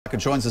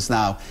Joins us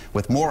now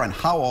with more on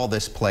how all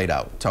this played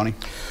out. Tony?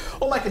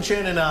 Well, Mike and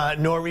Shannon,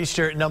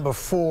 nor'easter number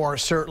 4,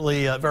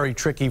 certainly very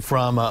tricky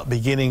from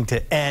beginning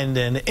to end,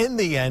 and in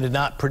the end,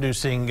 not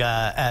producing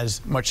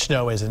as much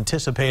snow as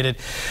anticipated.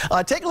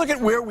 Take a look at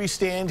where we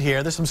stand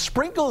here. There's some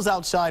sprinkles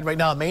outside right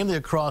now, mainly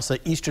across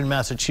eastern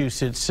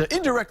Massachusetts,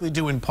 indirectly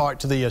due in part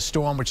to the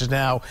storm, which is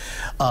now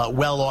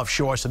well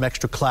offshore, some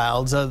extra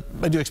clouds. I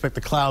do expect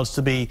the clouds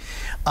to be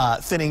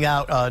thinning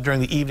out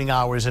during the evening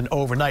hours and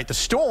overnight. The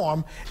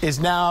storm is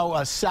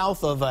now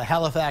south of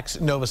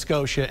Halifax, Nova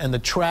Scotia, and the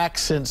track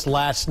since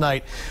last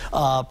night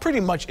pretty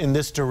much in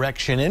this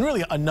direction, and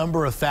really a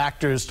number of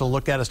factors to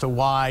look at as to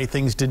why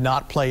things did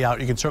not play out.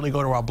 You can certainly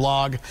go to our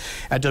blog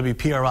at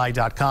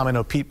WPRI.com. I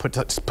know Pete put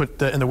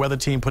in the weather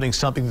team putting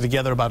something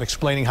together about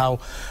explaining how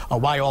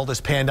why all this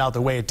panned out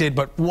the way it did,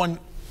 but one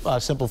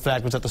simple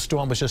fact was that the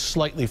storm was just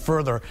slightly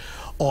further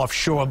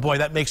offshore. Boy,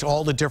 that makes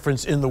all the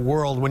difference in the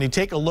world. When you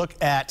take a look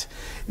at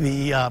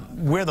the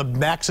where the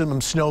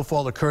maximum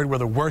snowfall occurred, where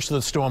the worst of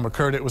the storm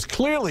occurred, it was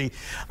clearly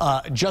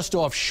just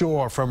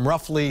offshore from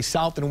roughly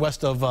south and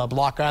west of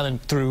Block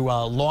Island through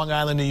Long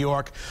Island, New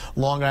York,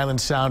 Long Island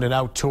Sound, and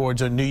out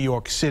towards New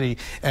York City.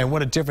 And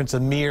what a difference a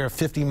mere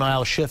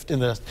 50-mile shift in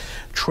the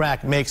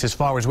track makes as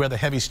far as where the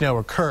heavy snow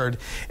occurred.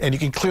 And you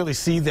can clearly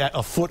see that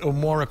a foot or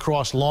more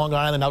across Long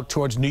Island out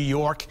towards New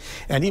York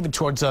and even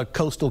towards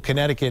coastal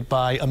Connecticut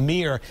by a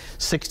mere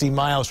 60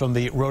 miles from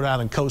the Rhode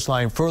Island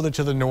coastline. Further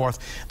to the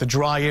north, the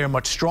dry air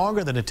much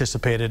stronger than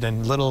anticipated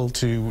and little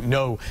to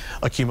no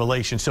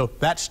accumulation. So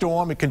that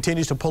storm, it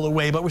continues to pull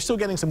away, but we're still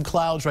getting some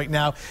clouds right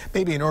now,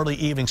 maybe an early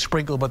evening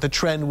sprinkle, but the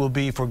trend will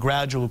be for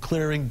gradual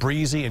clearing,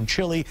 breezy and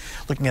chilly.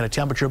 Looking at a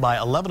temperature by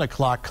 11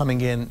 o'clock coming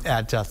in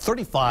at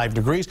 35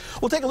 degrees.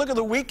 We'll take a look at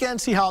the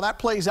weekend, see how that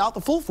plays out.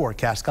 The full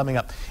forecast coming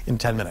up in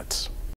 10 minutes.